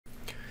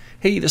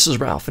Hey, this is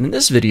Ralph, and in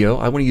this video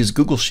I want to use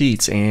Google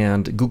Sheets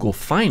and Google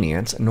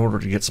Finance in order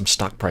to get some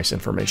stock price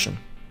information.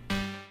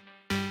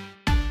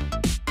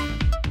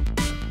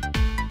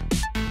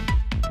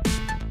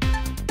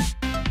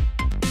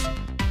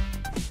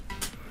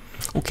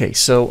 Okay,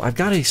 so I've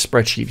got a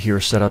spreadsheet here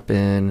set up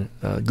in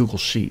Google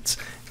Sheets.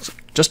 It's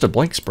just a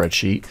blank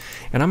spreadsheet,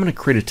 and I'm going to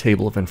create a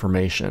table of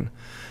information.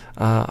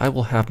 I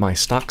will have my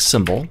stock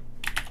symbol.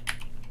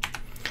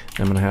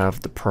 I'm going to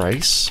have the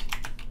price,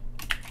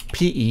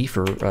 PE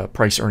for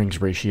price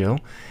earnings ratio,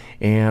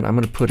 and I'm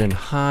going to put in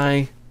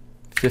high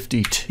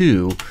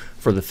 52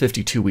 for the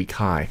 52-week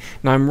high.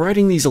 Now I'm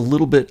writing these a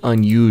little bit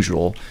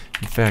unusual.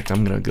 In fact,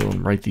 I'm going to go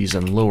and write these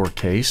in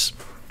lowercase.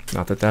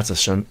 Not that that's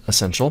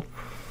essential,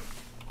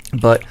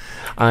 but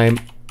I'm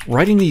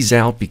writing these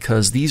out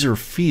because these are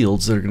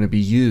fields that are going to be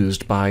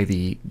used by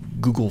the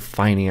Google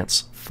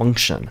Finance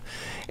function,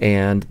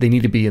 and they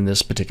need to be in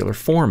this particular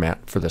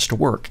format for this to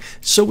work.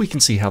 So we can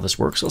see how this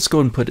works. Let's go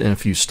and put in a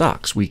few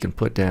stocks. We can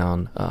put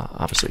down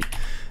obviously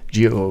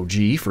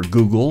GOG for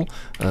Google,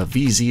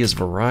 VZ is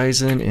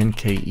Verizon,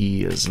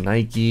 NKE is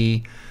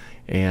Nike,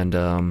 and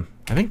I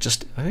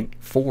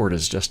think Ford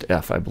is just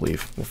F, I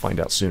believe. We'll find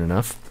out soon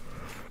enough.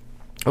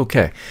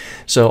 Okay,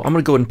 so I'm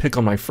going to go ahead and pick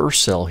on my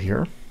first cell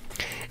here,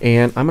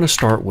 and I'm going to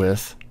start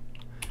with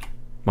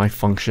my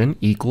function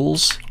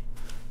equals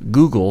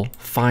Google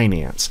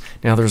Finance.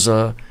 Now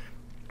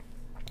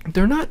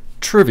they're not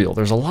trivial.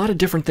 There's a lot of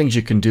different things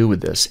you can do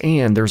with this,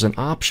 and there's an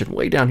option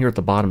way down here at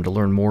the bottom to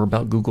learn more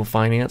about Google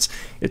Finance.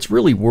 It's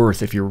really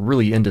worth, if you're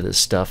really into this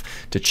stuff,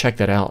 to check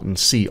that out and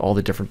see all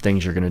the different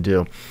things you're going to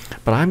do.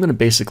 But I'm going to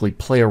basically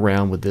play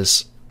around with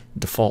this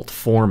default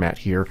format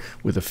here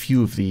with a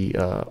few of the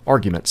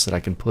arguments that I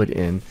can put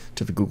in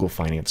to the Google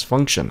Finance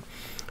function.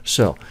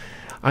 So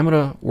I'm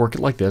going to work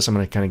it like this. I'm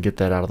going to kind of get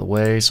that out of the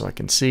way so I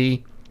can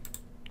see.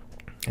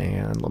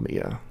 And let me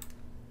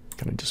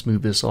kind of just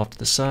move this off to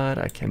the side.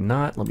 I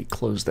cannot. Let me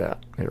close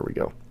that. There we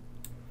go.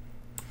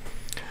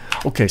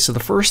 Okay, so the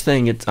first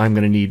thing I'm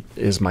going to need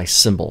is my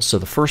symbol. So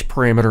the first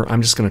parameter,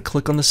 I'm just going to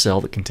click on the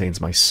cell that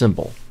contains my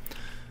symbol,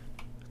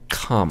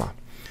 comma.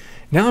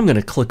 Now I'm going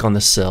to click on the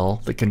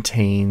cell that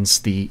contains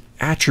the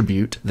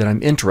attribute that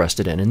I'm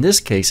interested in. In this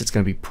case, it's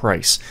going to be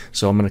price.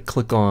 So I'm going to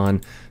click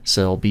on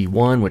cell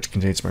B1, which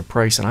contains my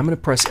price, and I'm going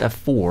to press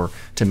F4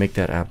 to make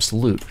that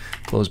absolute.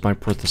 Close my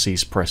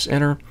parentheses, press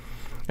enter,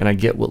 and I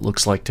get what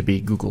looks like to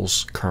be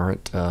Google's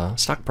current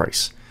stock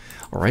price.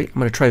 All right, I'm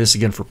going to try this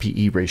again for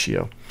PE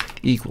ratio.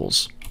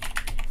 Equals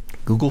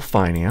Google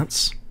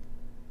Finance.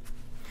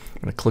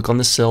 I'm going to click on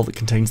the cell that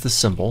contains the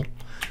symbol,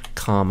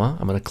 comma.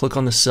 I'm going to click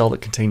on the cell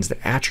that contains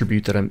the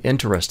attribute that I'm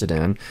interested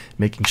in,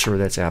 making sure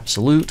that's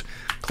absolute,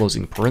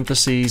 closing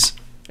parentheses,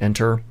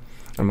 enter.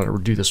 I'm going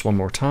to do this one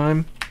more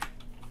time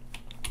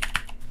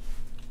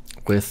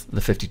with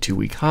the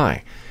 52-week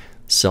high.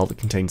 Cell that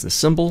contains the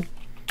symbol,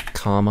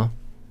 comma,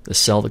 the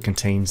cell that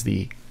contains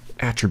the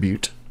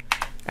attribute,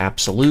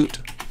 absolute,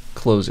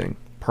 closing,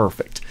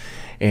 perfect.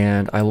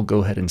 And I will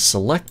go ahead and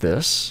select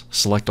this,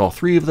 select all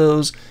three of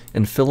those,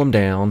 and fill them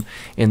down,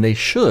 and they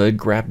should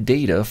grab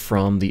data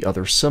from the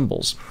other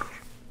symbols.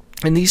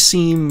 And these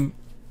seem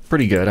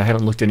pretty good. I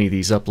haven't looked any of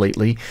these up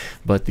lately,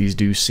 but these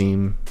do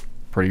seem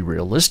pretty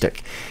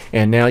realistic.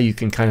 And now you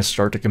can kind of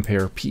start to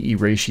compare PE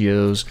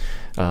ratios,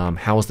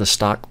 how is the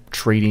stock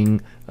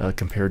trading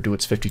compared to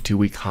its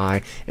 52-week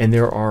high, and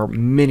there are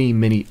many,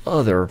 many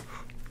other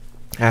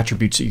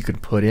attributes that you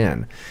could put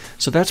in.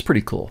 So that's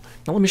pretty cool.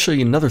 Now let me show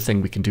you another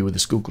thing we can do with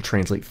this Google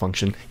Translate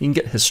function. You can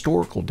get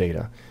historical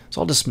data. So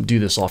I'll just do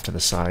this off to the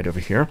side over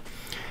here,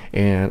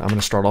 and I'm going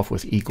to start off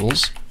with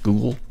equals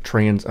Google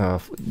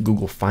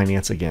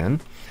Finance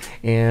again,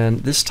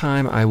 and this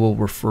time I will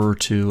refer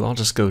to, I'll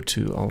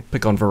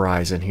pick on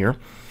Verizon here.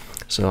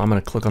 So I'm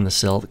going to click on the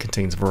cell that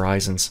contains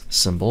Verizon's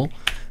symbol,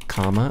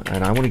 comma,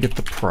 and I want to get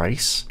the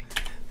price,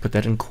 put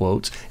that in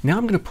quotes. Now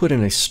I'm going to put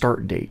in a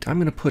start date. I'm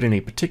going to put in a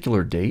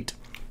particular date.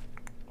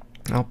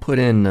 I'll put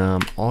in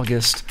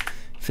August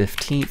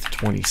 15th,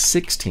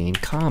 2016,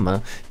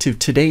 comma, to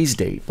today's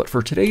date. But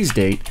for today's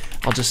date,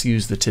 I'll just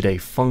use the today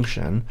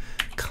function,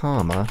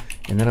 comma,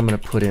 and then I'm going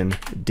to put in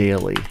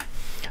daily.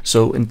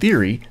 So in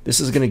theory,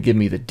 this is going to give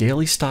me the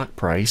daily stock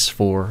price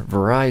for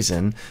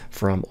Verizon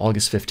from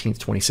August 15th,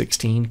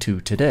 2016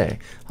 to today.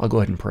 I'll go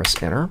ahead and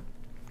press enter.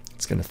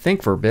 It's going to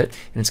think for a bit,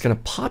 and it's going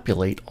to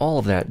populate all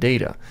of that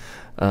data.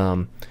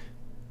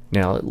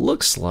 Now it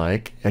looks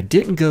like I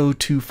didn't go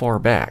too far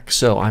back,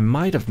 so I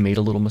might have made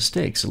a little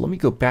mistake. So let me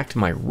go back to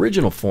my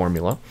original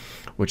formula,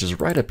 which is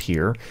right up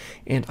here,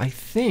 and I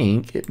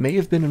think it may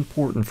have been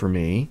important for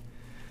me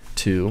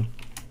to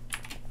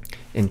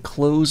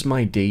enclose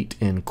my date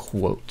in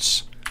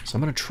quotes. So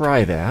I'm going to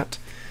try that.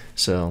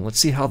 So let's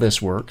see how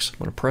this works. I'm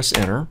going to press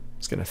enter.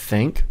 It's going to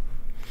think.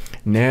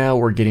 Now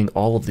we're getting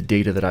all of the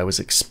data that I was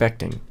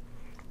expecting.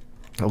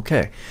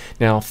 Okay,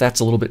 now if that's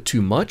a little bit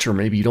too much, or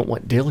maybe you don't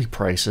want daily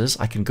prices,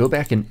 I can go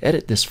back and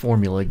edit this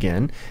formula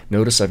again.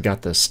 Notice I've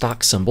got the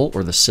stock symbol,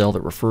 or the cell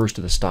that refers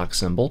to the stock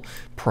symbol,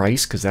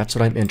 price, because that's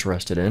what I'm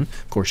interested in.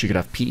 Of course, you could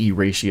have PE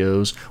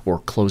ratios, or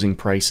closing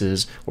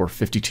prices, or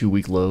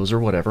 52-week lows, or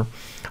whatever.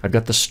 I've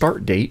got the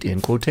start date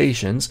in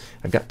quotations.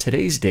 I've got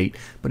today's date,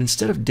 but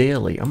instead of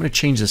daily, I'm going to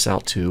change this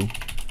out to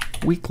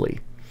weekly.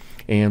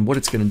 And what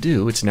it's going to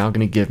do, it's now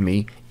going to give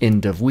me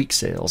end of week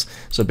sales.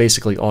 So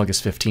basically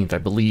August 15th, I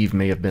believe,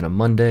 may have been a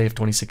Monday of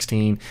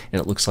 2016, and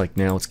it looks like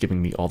now it's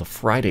giving me all the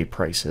Friday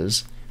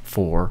prices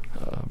for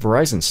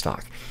Verizon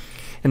stock.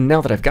 And now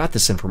that I've got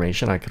this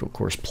information, I could of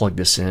course plug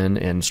this in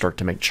and start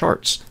to make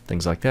charts,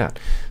 things like that.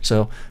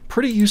 So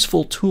pretty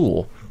useful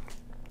tool.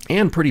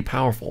 And pretty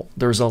powerful.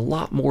 There's a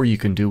lot more you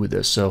can do with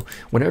this. So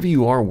whenever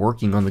you are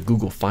working on the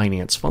Google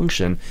Finance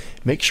function,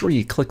 make sure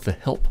you click the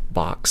help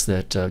box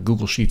that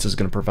Google Sheets is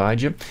going to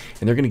provide you,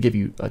 and they're going to give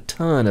you a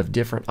ton of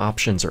different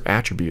options or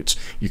attributes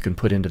you can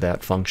put into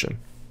that function.